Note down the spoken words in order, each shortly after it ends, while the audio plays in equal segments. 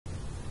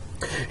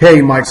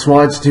Hey, Mike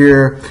Swanst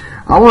here.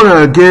 I want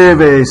to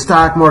give a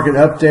stock market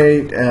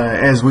update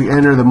as we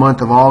enter the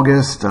month of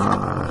August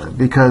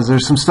because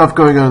there's some stuff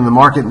going on in the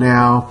market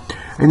now.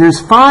 And there's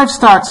 5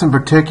 stocks in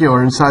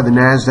particular inside the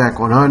Nasdaq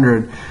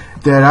 100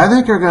 that I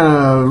think are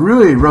going to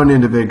really run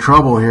into big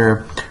trouble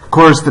here. Of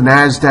course, the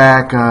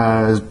Nasdaq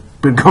has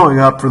been going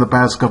up for the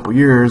past couple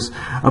years,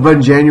 but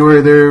in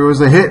January there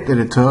was a hit that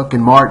it took.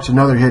 In March,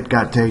 another hit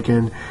got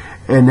taken.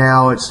 And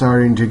now it's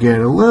starting to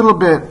get a little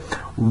bit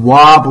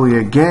wobbly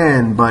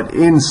again, but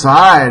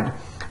inside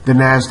the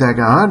Nasdaq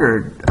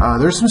 100,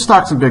 there's some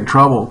stocks in big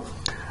trouble.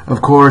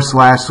 Of course,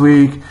 last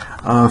week,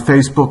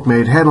 Facebook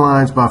made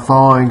headlines by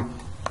falling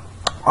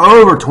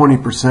over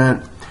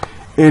 20%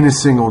 in a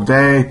single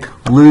day,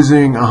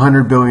 losing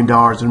 $100 billion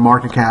in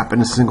market cap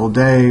in a single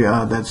day.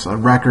 That's a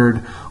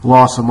record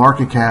loss of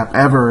market cap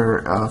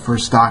ever for a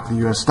stock in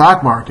the U.S.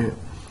 stock market.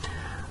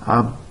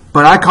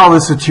 But I call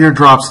this a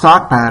teardrop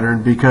stock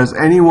pattern because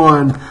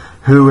anyone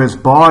who has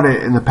bought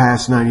it in the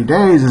past 90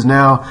 days is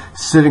now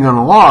sitting on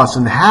a loss,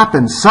 and it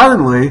happened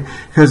suddenly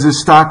because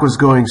this stock was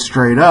going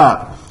straight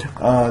up.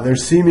 There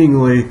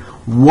seemingly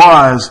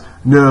was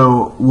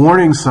no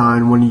warning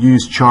sign when you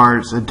use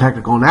charts and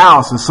technical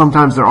analysis.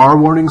 Sometimes there are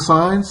warning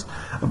signs,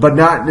 but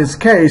not in this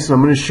case.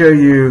 I'm going to show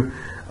you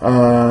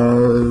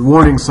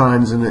warning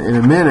signs in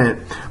a minute.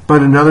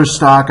 But another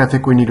stock I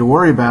think we need to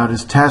worry about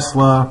is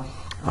Tesla.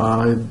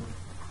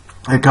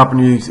 The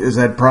company has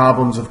had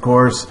problems, of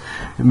course,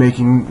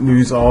 making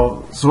news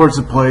all sorts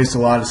of places, a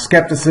lot of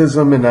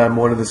skepticism, and I'm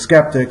one of the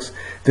skeptics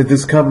that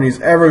this company is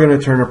ever going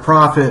to turn a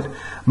profit.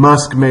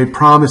 Musk made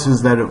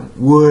promises that it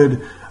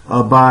would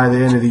by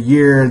the end of the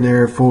year, and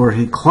therefore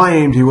he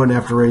claimed he wouldn't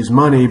have to raise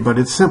money, but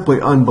it's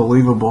simply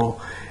unbelievable.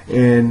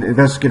 And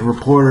investigative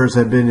reporters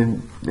have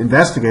been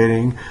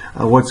investigating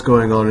what's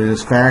going on in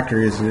his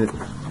factories, and it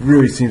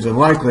really seems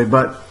unlikely.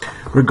 But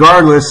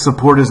regardless,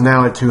 support is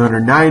now at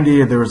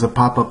 290. There was a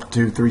pop-up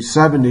to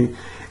 370.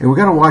 And we've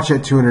got to watch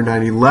that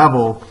 290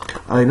 level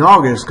in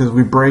August because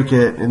we break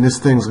it, and this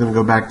thing's going to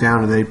go back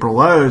down to the April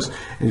lows.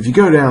 And if you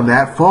go down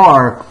that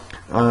far,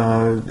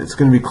 it's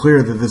going to be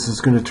clear that this is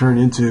going to turn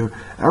into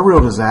a real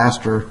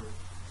disaster.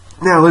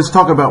 Now, let's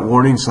talk about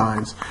warning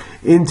signs.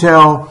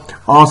 Intel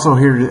also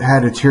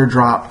had a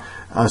teardrop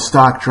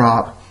stock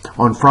drop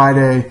on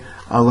Friday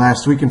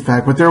last week, in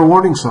fact, but there are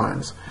warning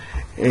signs.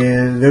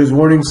 And those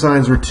warning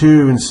signs were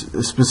 2, and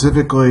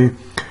specifically,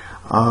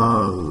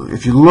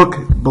 if you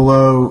look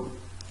below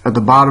at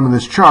the bottom of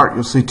this chart,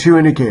 you'll see 2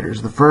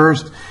 indicators. The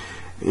first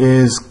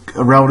is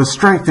a relative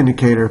strength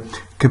indicator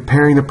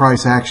comparing the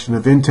price action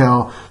of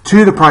Intel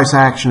to the price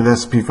action of the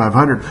S&P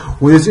 500.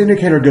 When this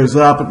indicator goes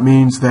up, it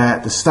means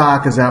that the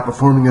stock is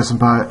outperforming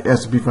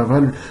S&P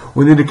 500.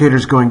 When the indicator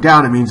is going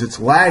down, it means it's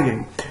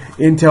lagging.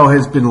 Intel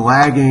has been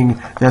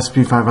lagging the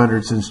S&P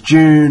 500 since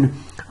June,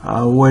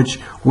 which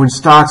when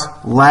stocks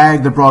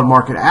lag the broad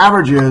market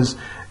averages,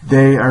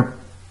 they are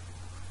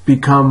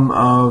become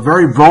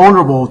very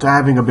vulnerable to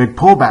having a big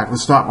pullback. If the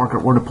stock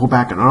market were to pull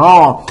back at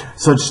all,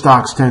 such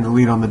stocks tend to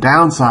lead on the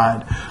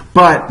downside.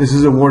 But this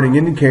is a warning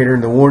indicator,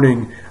 and the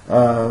warning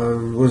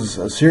was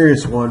a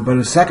serious one. But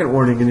a second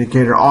warning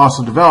indicator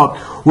also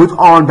developed with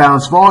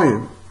on-balance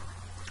volume,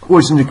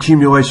 which is an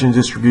accumulation and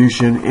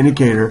distribution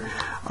indicator.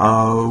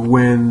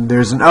 When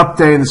there's an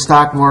update in the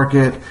stock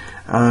market,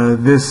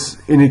 this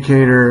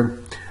indicator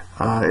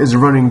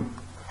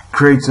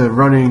creates a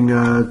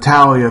running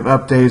tally of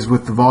up days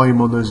with the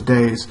volume on those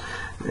days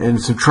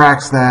and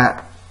subtracts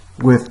that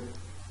with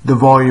the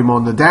volume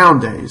on the down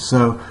days.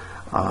 So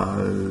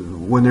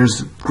when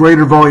there's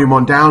greater volume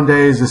on down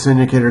days, this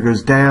indicator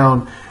goes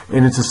down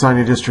and it's a sign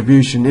of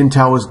distribution.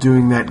 Intel was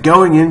doing that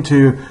going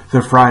into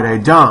the Friday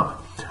dump.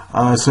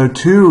 So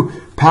 2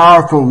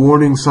 powerful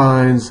warning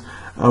signs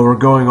were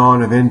going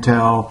on of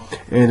Intel,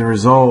 and the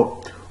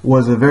result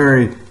was a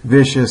very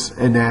vicious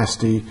and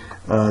nasty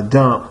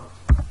dump.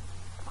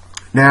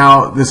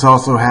 Now, this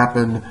also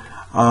happened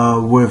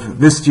with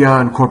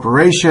Visteon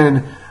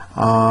Corporation,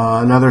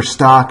 another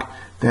stock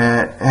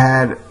that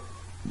had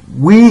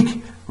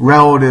weak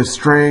relative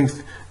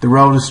strength. The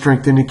relative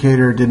strength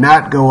indicator did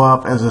not go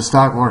up as the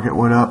stock market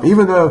went up,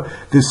 even though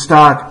this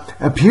stock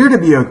appeared to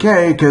be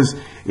okay because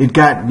it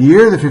got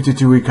near the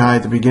 52-week high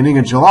at the beginning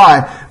of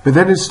July, but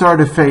then it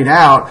started to fade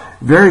out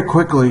very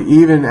quickly,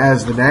 even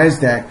as the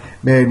Nasdaq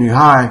made a new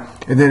high,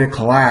 and then it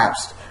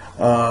collapsed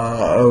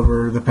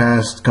over the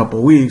past couple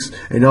of weeks,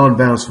 and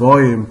on-balance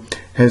volume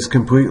has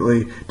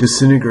completely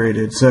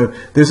disintegrated. So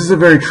this is a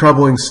very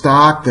troubling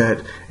stock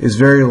that is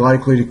very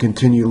likely to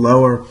continue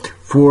lower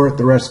for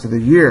the rest of the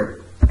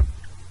year.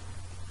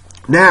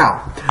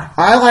 Now,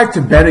 I like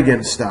to bet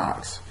against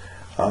stocks,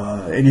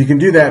 and you can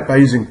do that by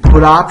using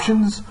put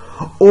options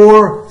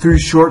or through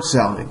short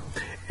selling.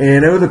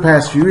 And over the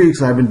past few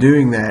weeks, I've been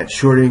doing that,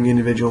 shorting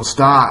individual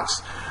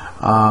stocks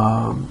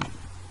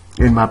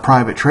in my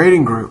private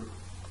trading group,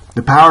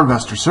 the Power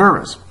Investor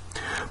Service.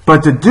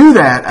 But to do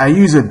that, I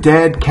use a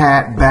dead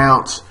cat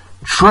bounce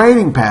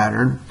trading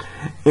pattern,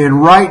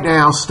 and right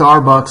now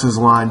Starbucks is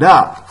lined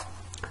up.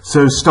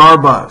 So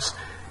Starbucks,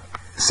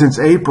 since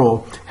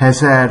April has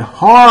had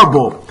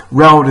horrible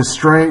relative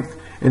strength,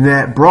 and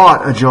that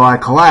brought a July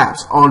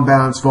collapse. On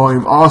balance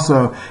volume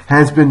also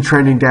has been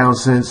trending down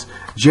since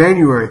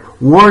January,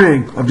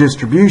 warning of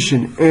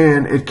distribution,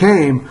 and it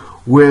came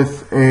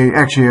with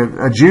actually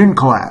a June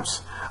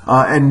collapse.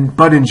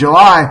 But in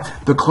July,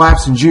 the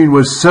collapse in June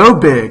was so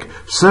big,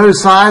 so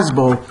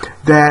sizable,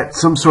 that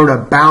some sort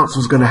of bounce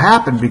was going to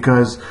happen,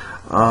 because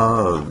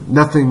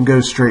nothing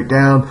goes straight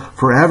down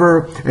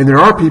forever. And there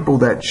are people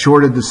that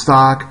shorted the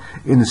stock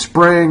in the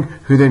spring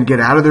who then get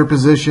out of their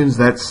positions.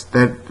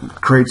 That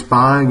creates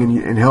buying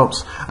and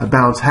helps a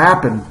bounce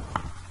happen.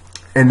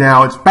 And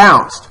now it's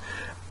bounced.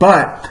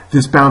 But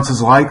this bounce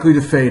is likely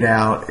to fade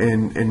out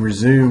and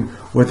resume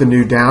with a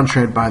new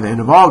downtrend by the end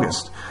of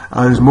August.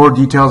 There's more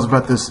details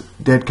about this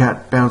dead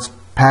cat bounce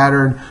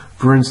pattern.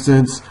 For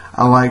instance,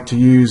 I like to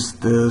use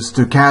the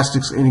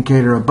stochastics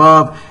indicator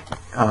above,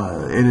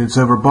 and it's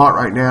overbought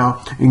right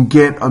now, and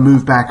get a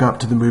move back up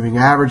to the moving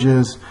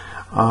averages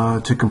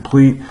to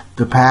complete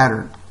the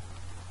pattern.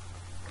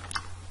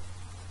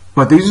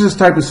 But these are the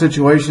type of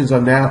situations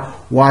I'm now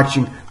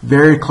watching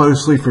very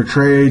closely for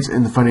trades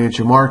in the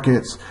financial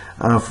markets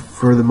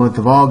for the month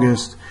of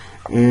August.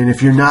 And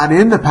if you're not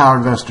in the Power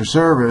Investor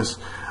Service,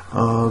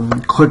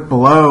 click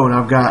below, and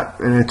I've got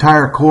an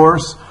entire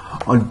course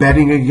on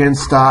betting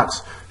against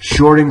stocks,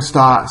 shorting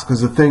stocks,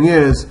 because the thing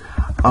is,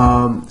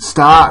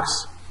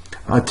 stocks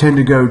tend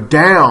to go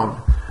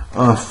down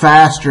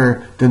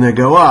faster than they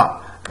go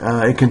up.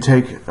 It can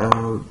take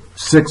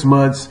 6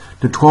 months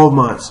to 12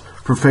 months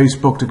for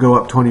Facebook to go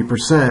up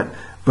 20%,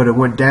 but it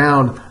went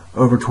down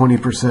over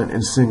 20% in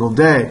a single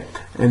day.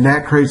 And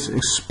that creates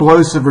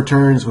explosive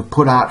returns with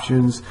put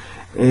options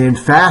and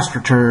fast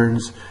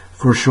returns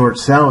for short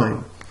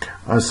selling.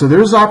 So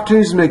there's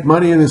opportunities to make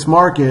money in this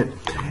market.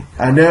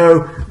 I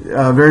know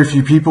very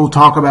few people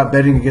talk about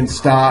betting against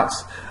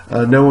stocks.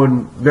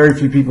 Very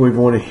few people even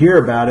want to hear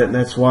about it, and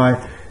that's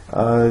why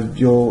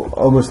you'll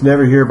almost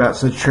never hear about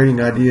such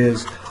trading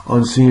ideas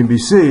on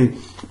CNBC.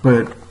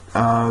 But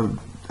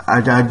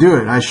I do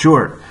it. I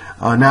short.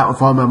 Not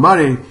with all my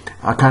money.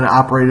 I kind of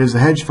operate as a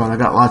hedge fund. I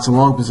got lots of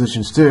long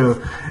positions too,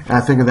 and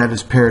I think of that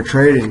as pair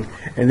trading.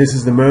 And this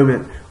is the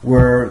moment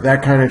where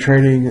that kind of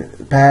trading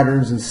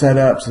patterns and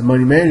setups and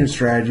money management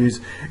strategies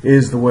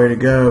is the way to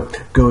go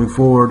going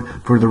forward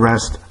for the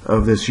rest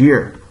of this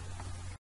year.